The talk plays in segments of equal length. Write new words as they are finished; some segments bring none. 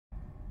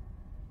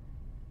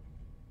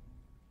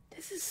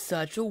This is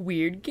such a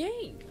weird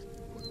game.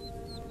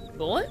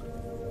 Bullet?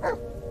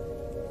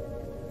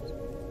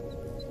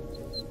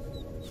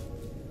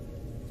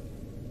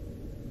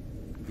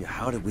 Yeah,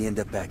 how did we end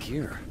up back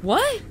here?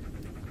 What?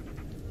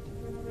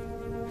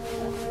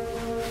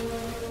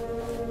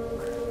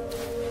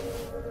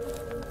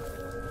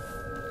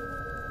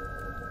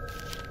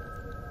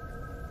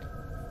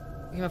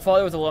 My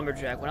father was a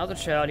lumberjack. When I was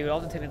a child, he would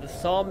often take me to the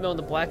sawmill in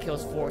the Black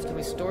Hills Forest, tell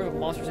me stories of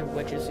monsters and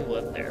witches who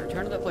lived there.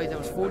 Returned to that place that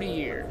was 40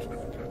 years.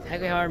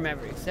 Exactly how I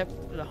remember, except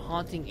for the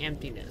haunting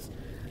emptiness.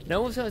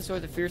 No one was telling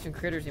stories of fearsome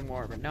critters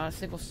anymore, but not a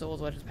single soul's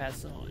legends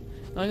passed on.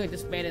 Not only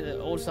disbanded, the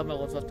old sawmill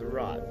was left to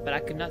rot, but I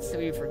could not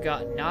simply be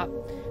forgotten, not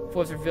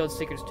before it's revealed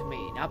secrets to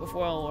me, not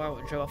before I learned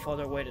what drove my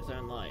father away to his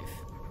own life.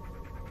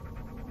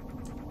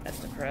 That's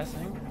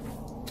depressing.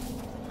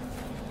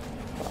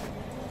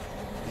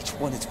 Each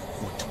one is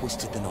more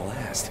twisted than the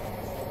last.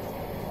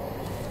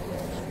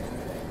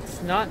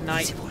 It's not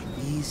nice. Easy, boy,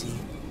 easy.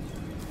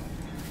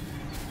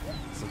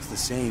 This looks the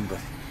same, but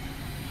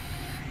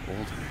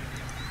older.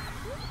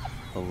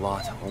 A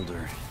lot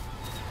older.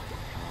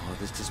 Oh,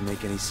 this doesn't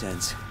make any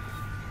sense.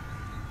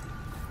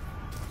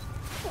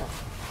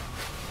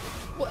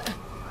 What?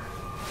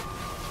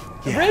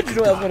 Yeah,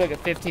 Originally, I was going to like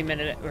a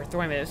 15-minute or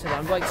 20-minute, so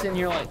I'm like sitting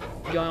here like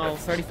going on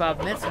 35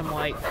 minutes, and I'm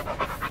like,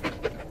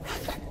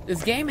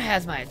 this game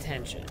has my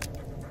attention.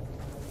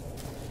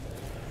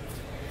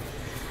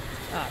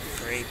 Ah,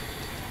 freak.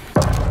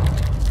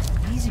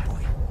 Easy,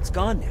 boy. It's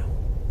gone now.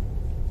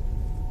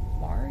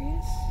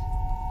 Marius?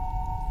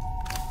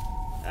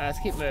 Let's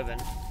keep moving.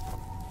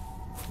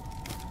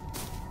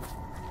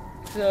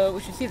 So,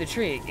 we should see the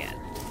tree again.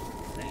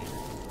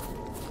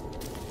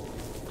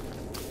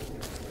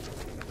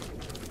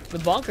 The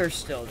bunker's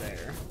still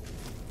there.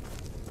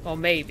 Well,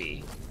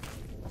 maybe.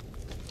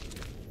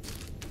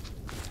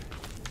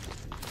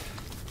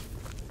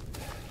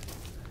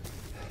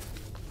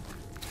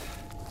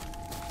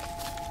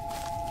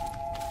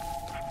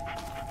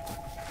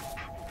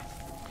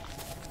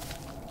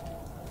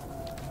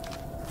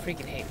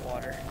 Freaking hate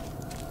water.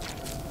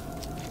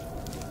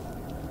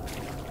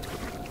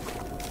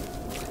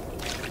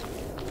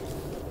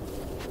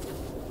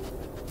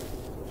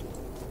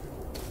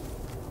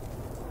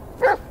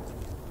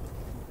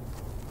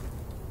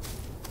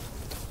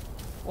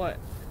 What?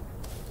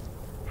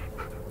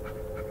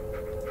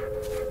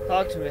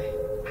 Talk to me.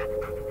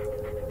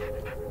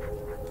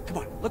 Come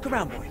on, look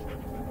around, boy.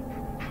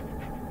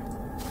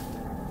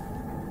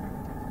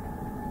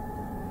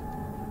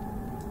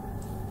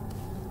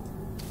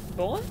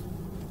 Bullet?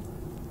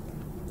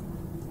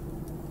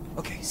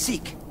 Okay,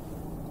 seek.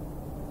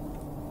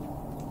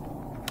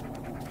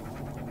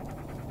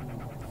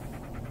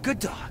 Good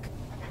dog.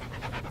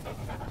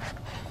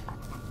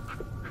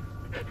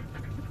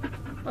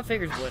 My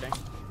finger's bleeding.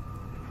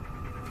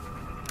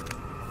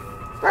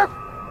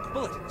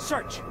 Bullet,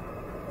 search.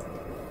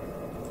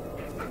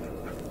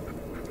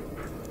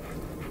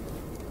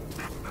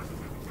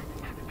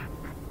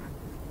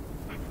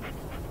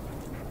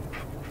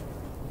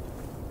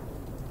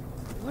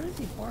 What is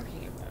he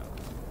barking about?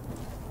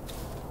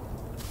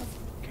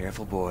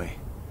 Careful, boy.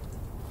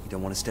 You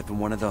don't want to step in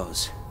one of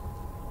those.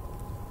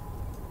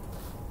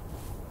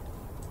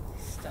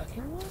 Stuck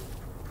in one?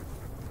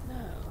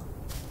 No.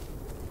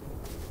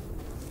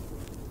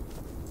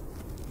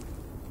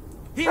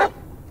 Here!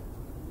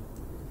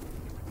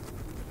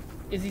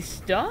 Is he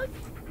stuck?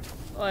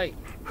 Like...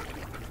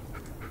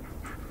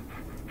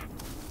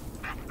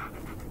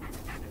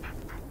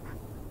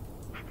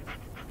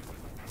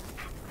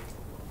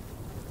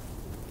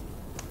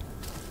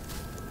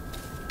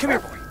 Come here,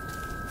 boy.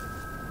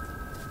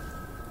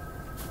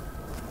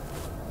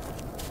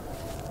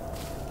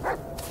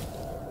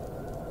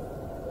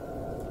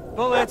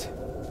 Bullet!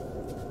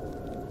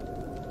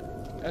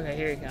 Okay,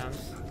 here he comes.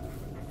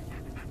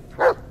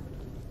 I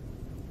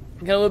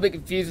got a little bit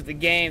confused with the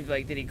game.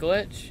 Like, did he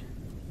glitch?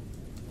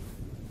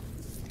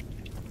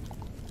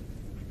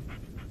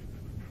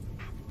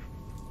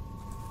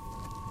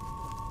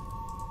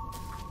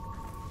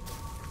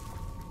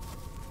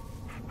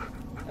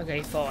 Okay,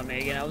 he's following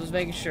me again. I was just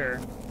making sure.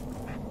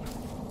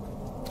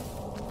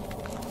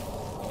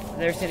 I've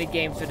never seen a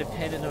game so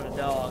dependent on a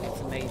dog.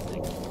 It's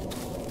amazing.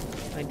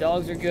 I mean,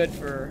 dogs are good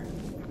for...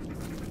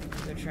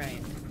 They're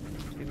trained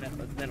to be met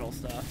with mental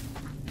stuff.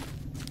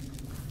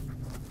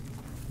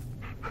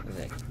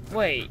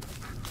 Wait.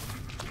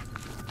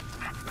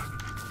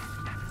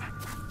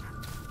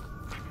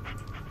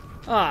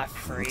 Ah,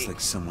 freak. Looks like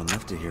someone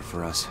left it here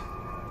for us.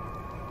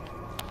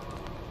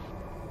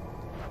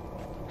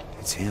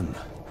 It's him.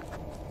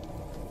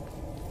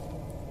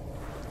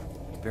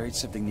 Buried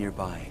something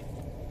nearby.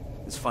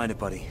 Let's find it,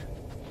 buddy.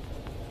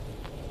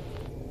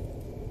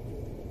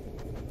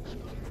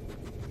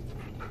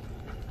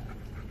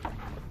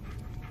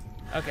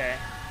 Okay.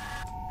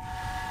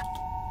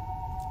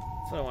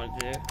 That's what I want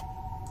to do.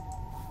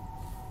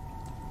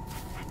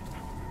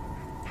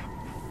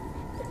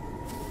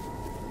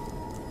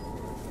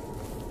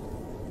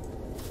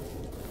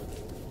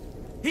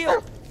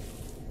 Heal!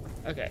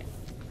 Okay.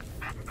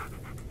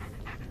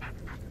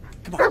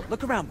 Come on,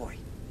 look around, boy.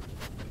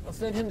 I'll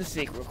send him to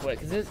seek real quick,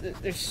 because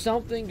there's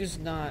something just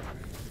not...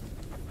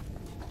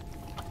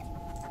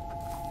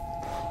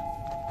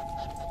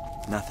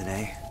 Nothing,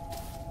 eh?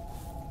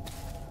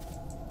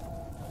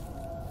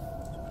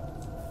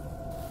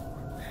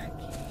 Back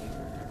here.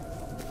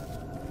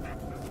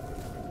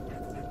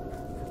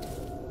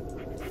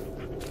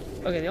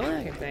 Okay, the only thing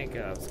I can think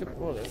of... Let's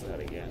pull this out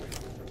again.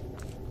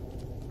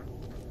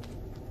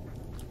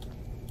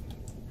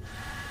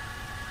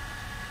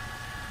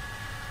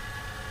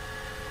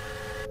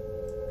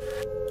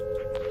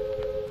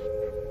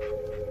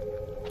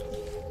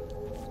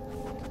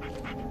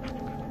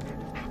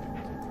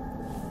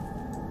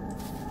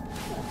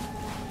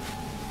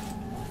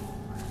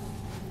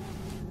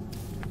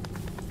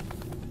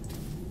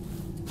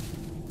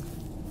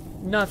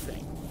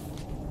 Nothing.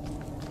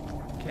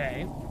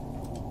 Okay.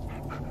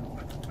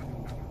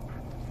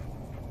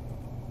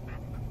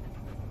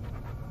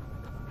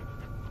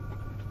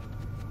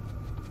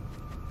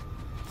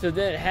 So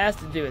then it has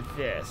to do with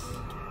this.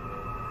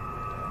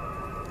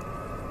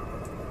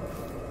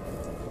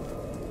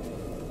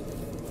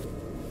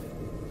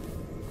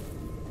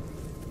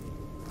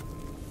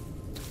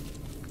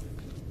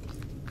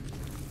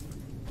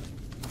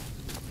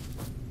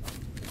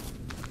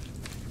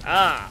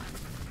 Ah.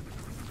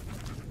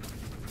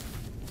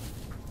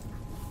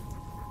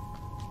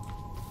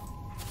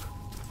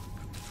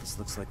 This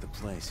looks like the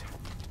place.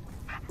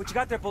 What you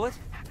got there, Bullet?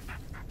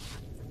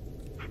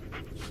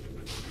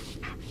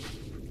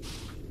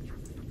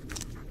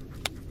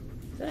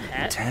 Is that a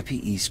hat? Tappy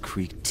East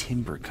Creek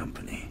Timber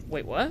Company.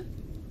 Wait, what?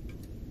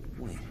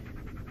 Wait,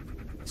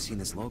 I've seen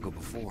this logo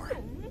before.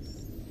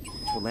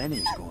 That's where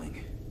Landon was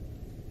going.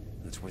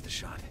 That's worth a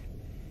shot.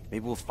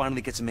 Maybe we'll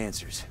finally get some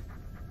answers.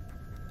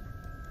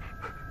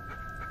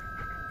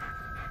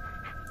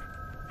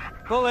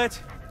 Bullet!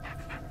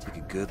 Take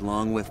a good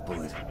long whiff,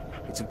 Bullet.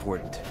 It's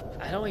important.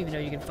 I don't even know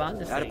you can find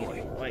this thing.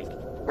 Attaboy. Like,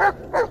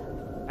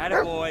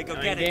 Attaboy, go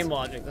get it. game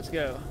logic. Let's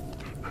go.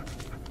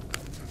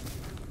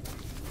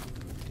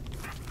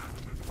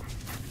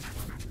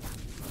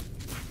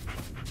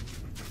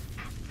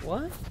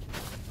 What?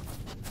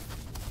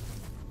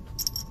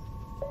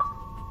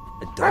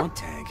 A dog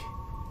tag?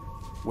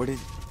 Where did...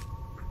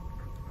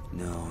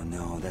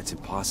 No, that's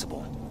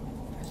impossible.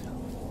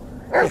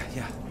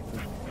 Yeah.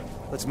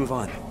 Let's move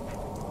on.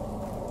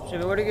 Show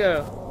me where to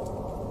go.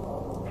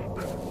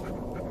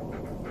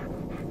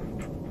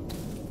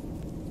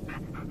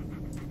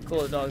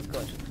 Cool, the dog's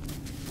clutching.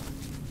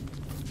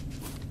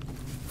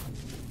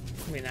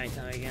 It's gonna be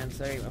nighttime again,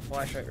 so I get my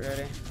flashlight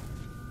ready.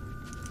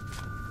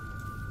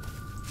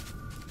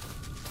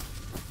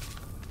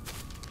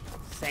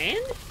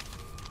 Sand?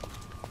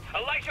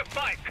 Elijah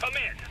 5, come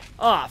in.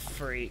 Aw,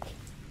 freak.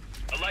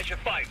 Elijah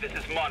 5, this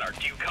is Monarch.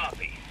 Do you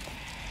copy?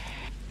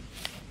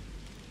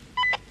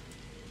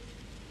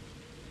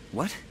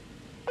 What?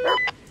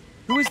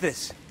 Who is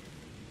this?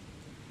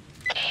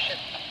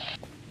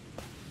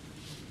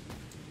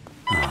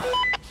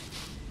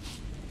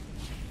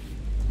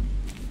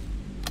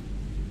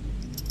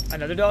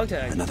 Another dog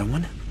tag. Another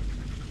one?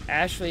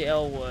 Ashley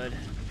Elwood.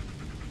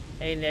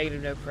 A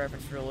negative, no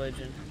preference for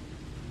religion.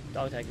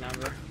 Dog tag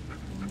number.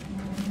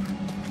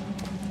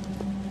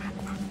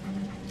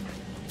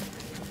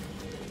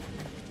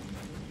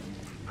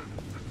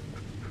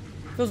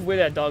 Feels weird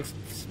that dog's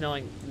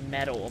smelling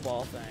metal of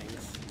all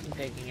things and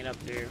picking it up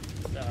through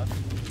stuff.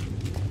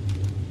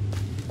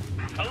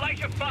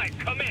 Elijah 5,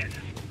 come in.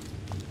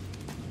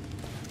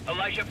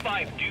 Elijah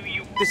 5, do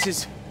you... This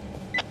is...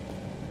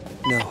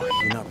 No,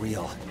 you're not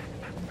real.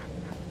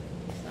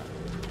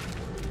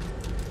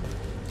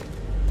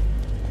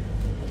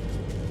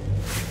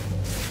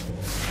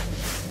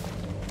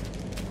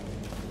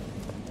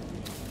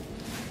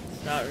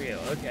 It's not real,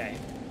 okay.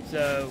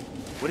 So...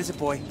 What is it,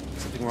 boy?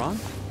 Something wrong?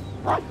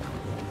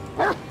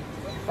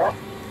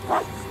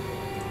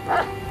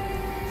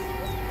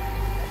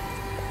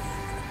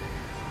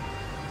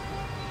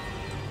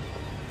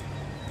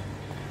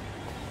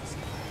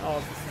 Oh,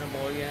 it's a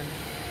symbol again.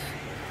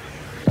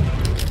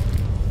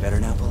 Better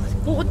now, Bullet?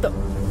 Oh, what the?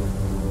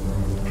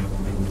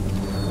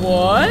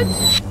 What?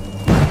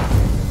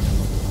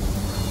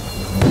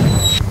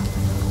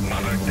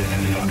 Monarch, this is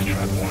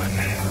Foxtrot 1.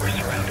 We're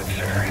surrounded,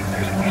 sir.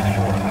 There's at least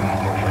 4 of them.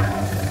 Over.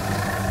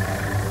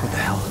 What the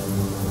hell?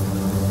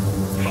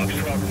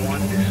 Foxtrot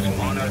 1, this is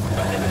Monarch.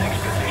 I'm in an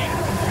exposition.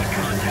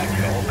 Contact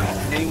you all call.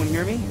 Can anyone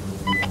hear me?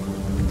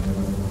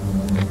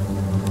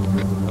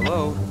 Hello?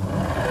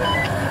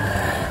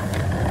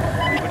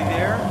 Anybody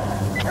there?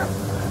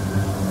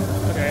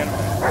 Okay, I don't know.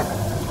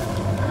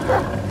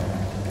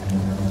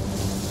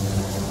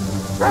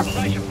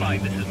 Elijah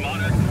 5, this is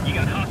Monarch. You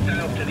got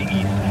hostiles to the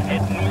east.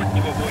 Head north to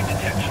avoid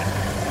detection.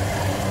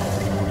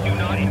 Do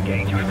not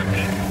engage. I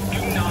repeat, do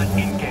not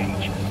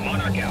engage.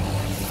 Monarch out.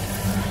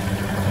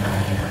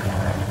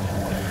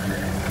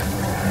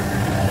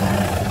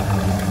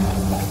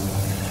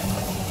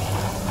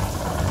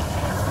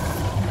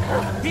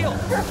 Heal!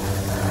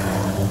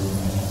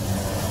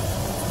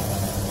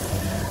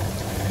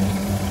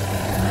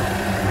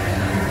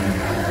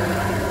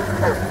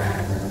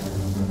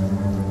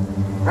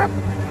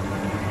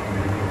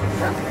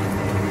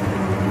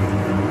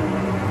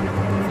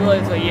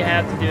 looks like you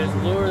have to do is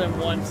lure them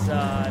one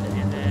side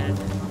and then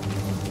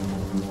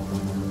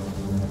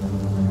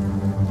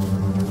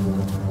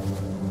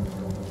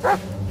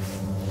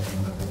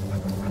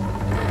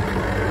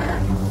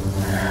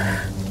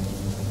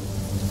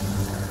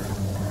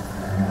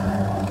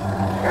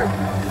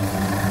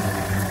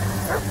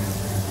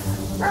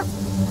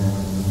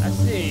I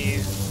see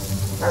you.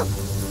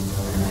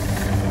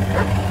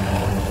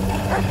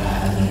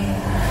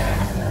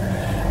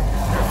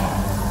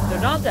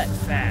 They're not that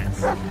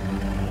fast.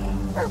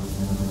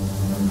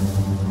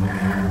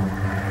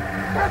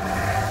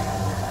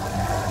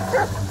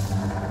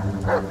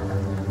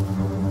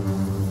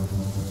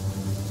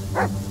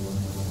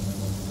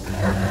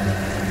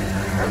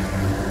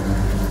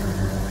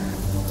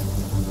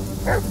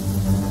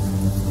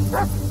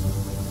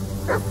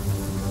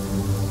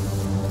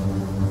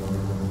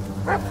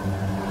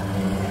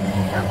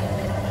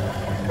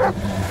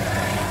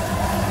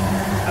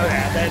 Okay,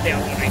 I think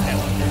I'm gonna make that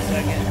one for a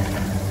second.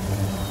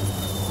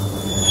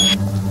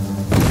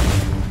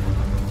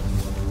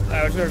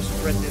 Alright, we're just gonna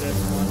sprint through this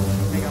one.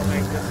 I think I'll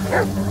make this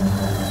one.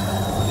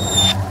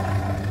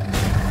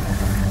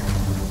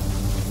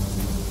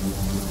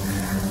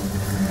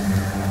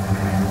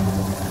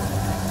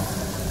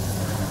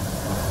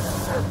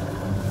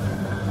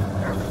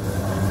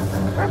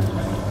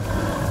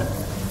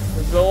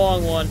 Let's go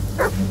along one.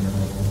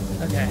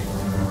 Okay.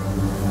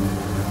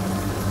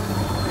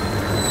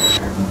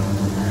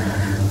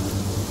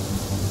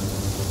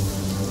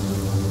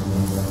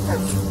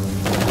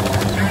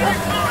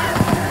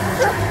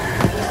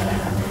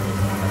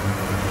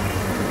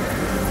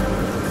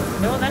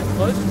 No one that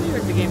close to me, or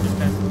is the game just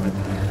messing with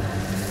me?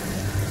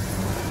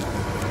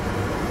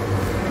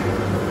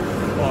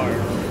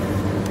 Bars.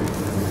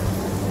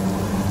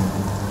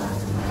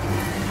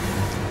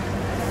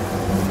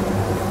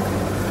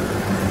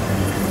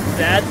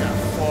 That's a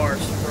far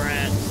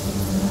sprint.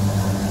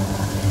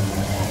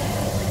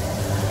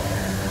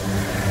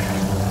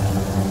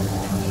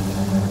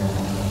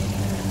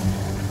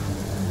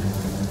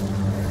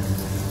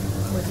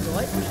 Wait, did the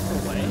light push us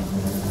away?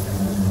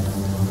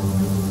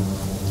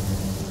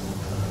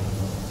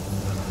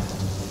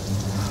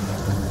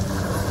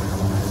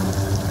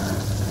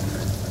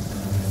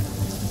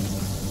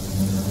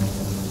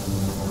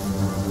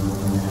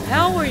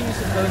 How are you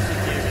supposed to do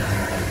this?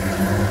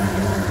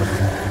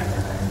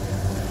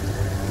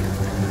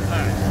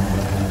 Alright.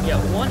 Yeah,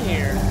 one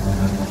here.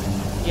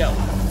 Yeah,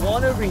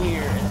 one over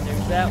here, and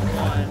there's that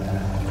one.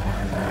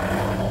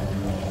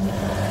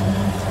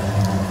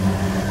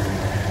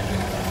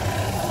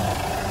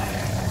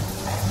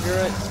 You're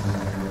right.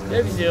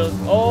 Navy SEALs.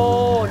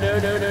 Oh, no,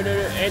 no, no, no, no.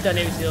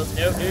 Anti-Navy SEALs.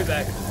 Nope, Navy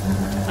back.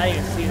 I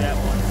didn't even see that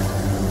one.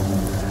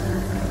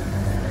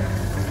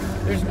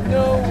 There's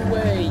no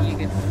way you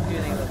can do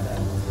anything about that.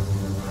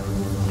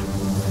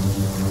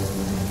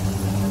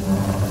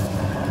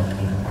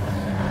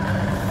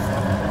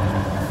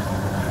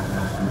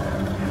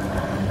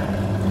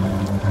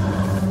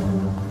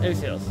 Navy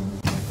SEALs.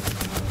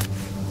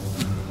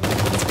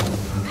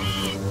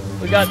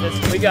 We got this.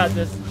 We got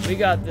this. We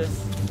got this.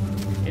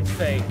 It's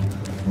fake.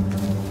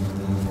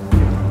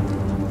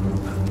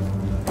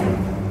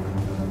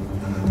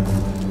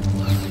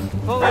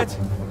 Pull it.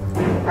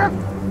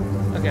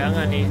 Okay, I'm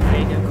gonna need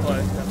him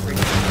close. I'm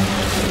freaking.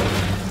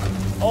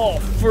 Oh,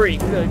 freak!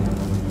 Good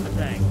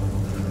thing.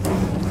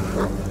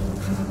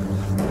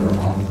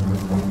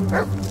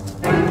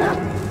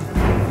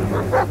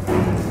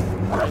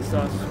 I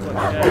saw split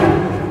head.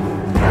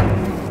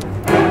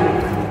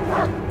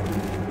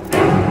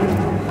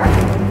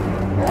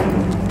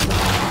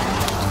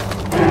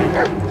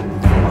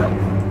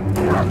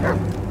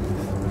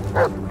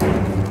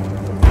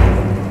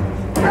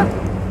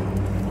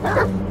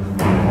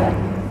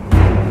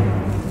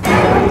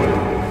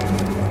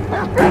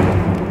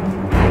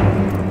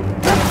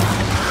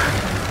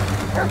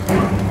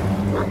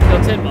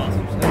 Still 10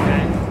 monsters,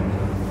 okay.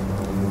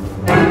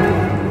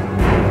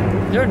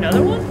 Is there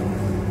another one?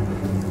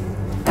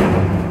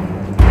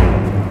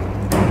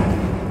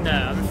 No,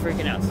 I'm just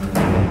freaking out.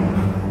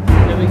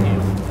 No big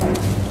deal.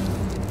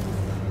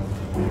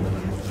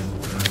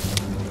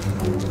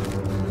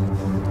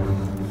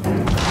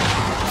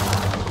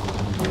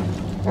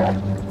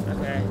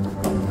 Okay.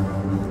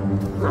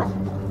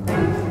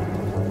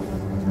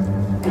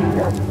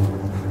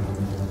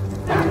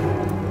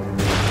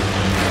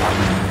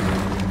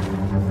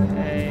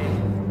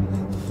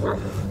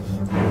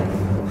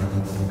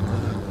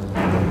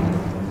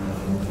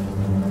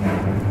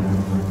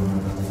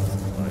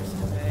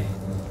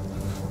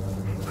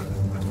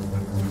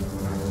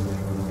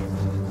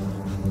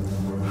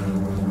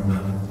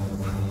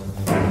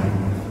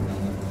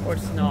 Or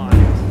it's not.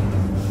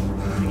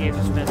 The game's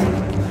just messing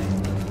with me.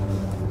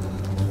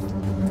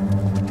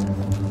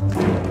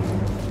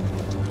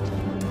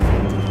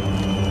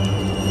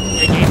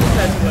 The game's just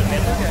messing with me.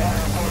 It's okay.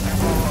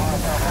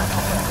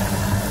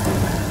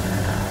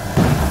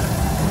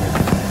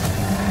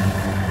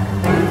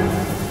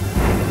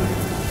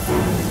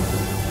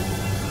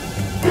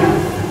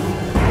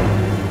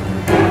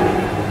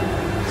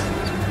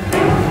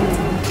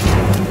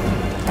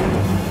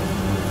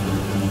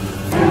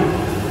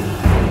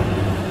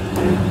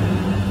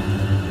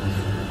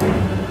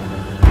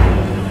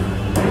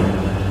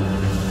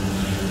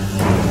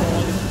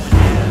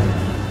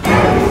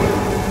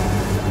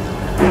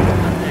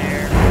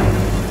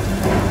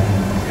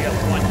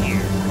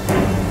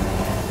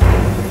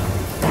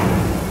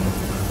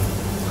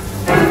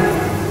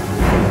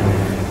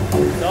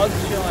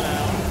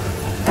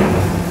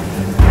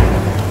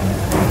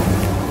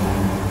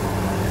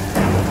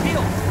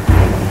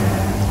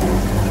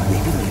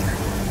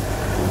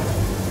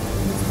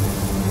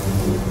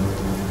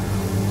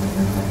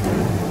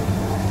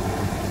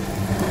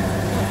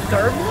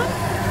 third one?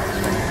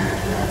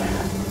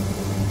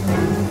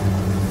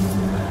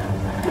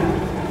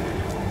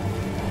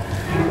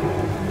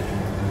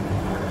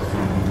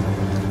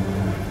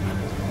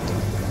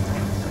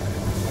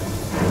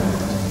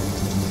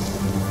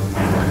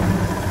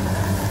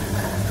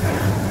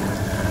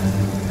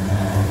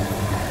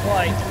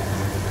 Like,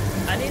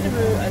 I need to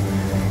move.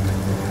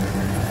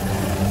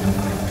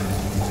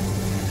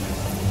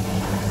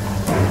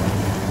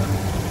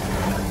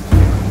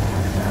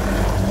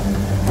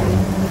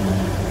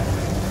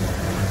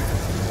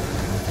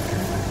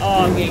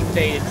 Oh, I'm getting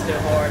baited so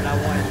hard and I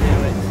want to do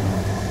it.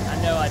 I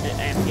know I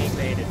am getting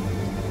baited.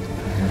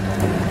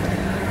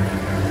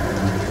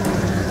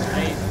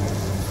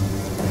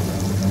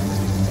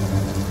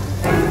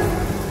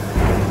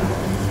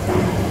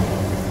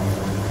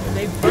 If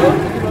they both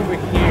come over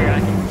here, I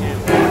can do it.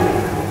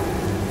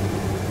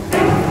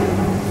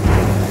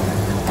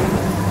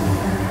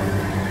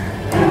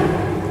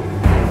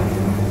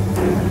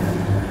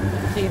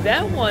 See,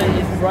 that one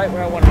is right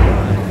where I want to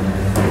run.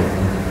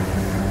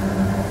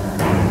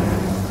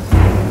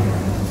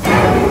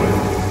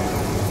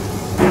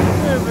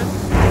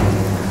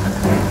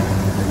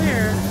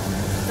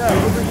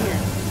 Over here.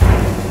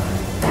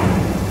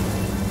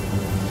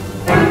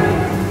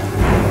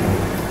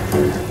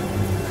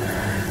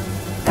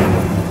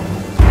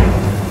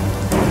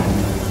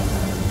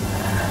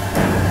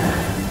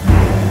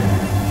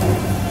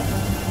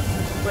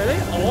 Were they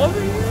all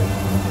over here?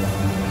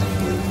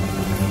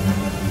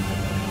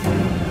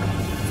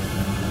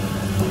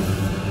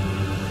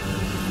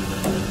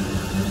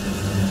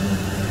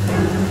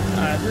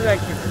 Alright, let's go back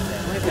here for a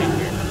second. Let me think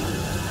here.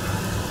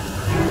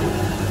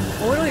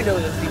 Well, we don't even know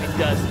what this even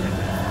does yet.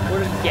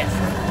 We're just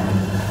guessing.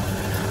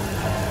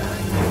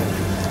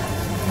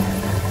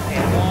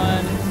 Okay,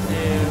 1,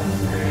 2,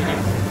 3.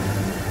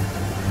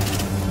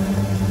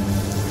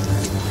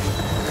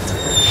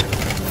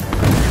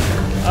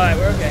 Alright,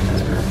 we're okay.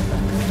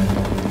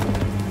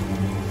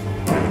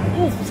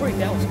 Oh, freak,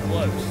 that was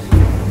close.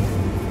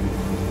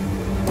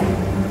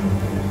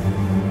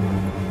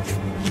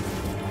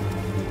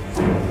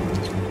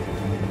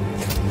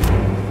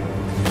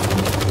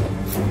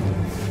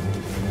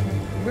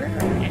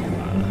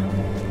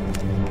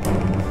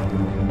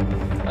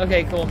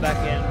 Okay, cool, I'm back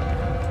in.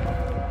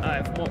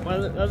 Alright,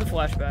 another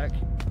flashback.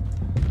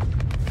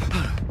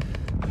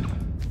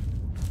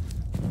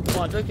 Come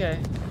on, it's okay.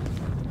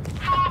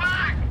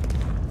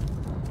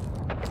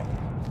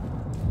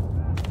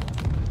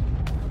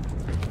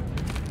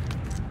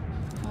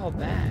 Fall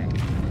back.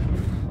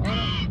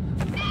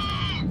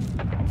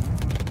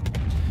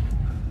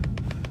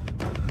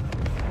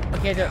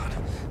 Okay,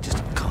 just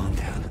calm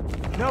down.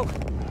 No!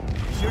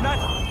 You're not...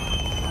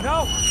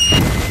 No!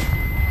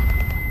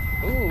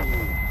 Ooh.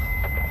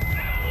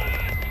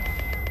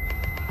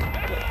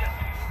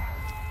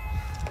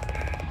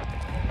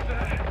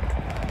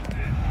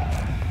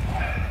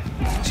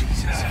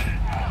 Jesus.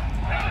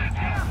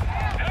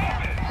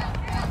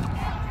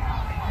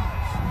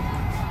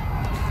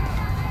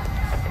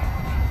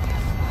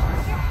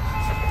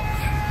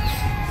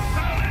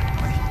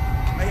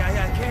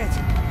 I can't.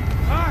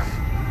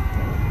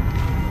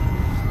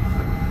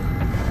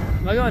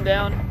 Am I going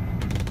down?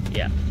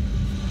 Yeah.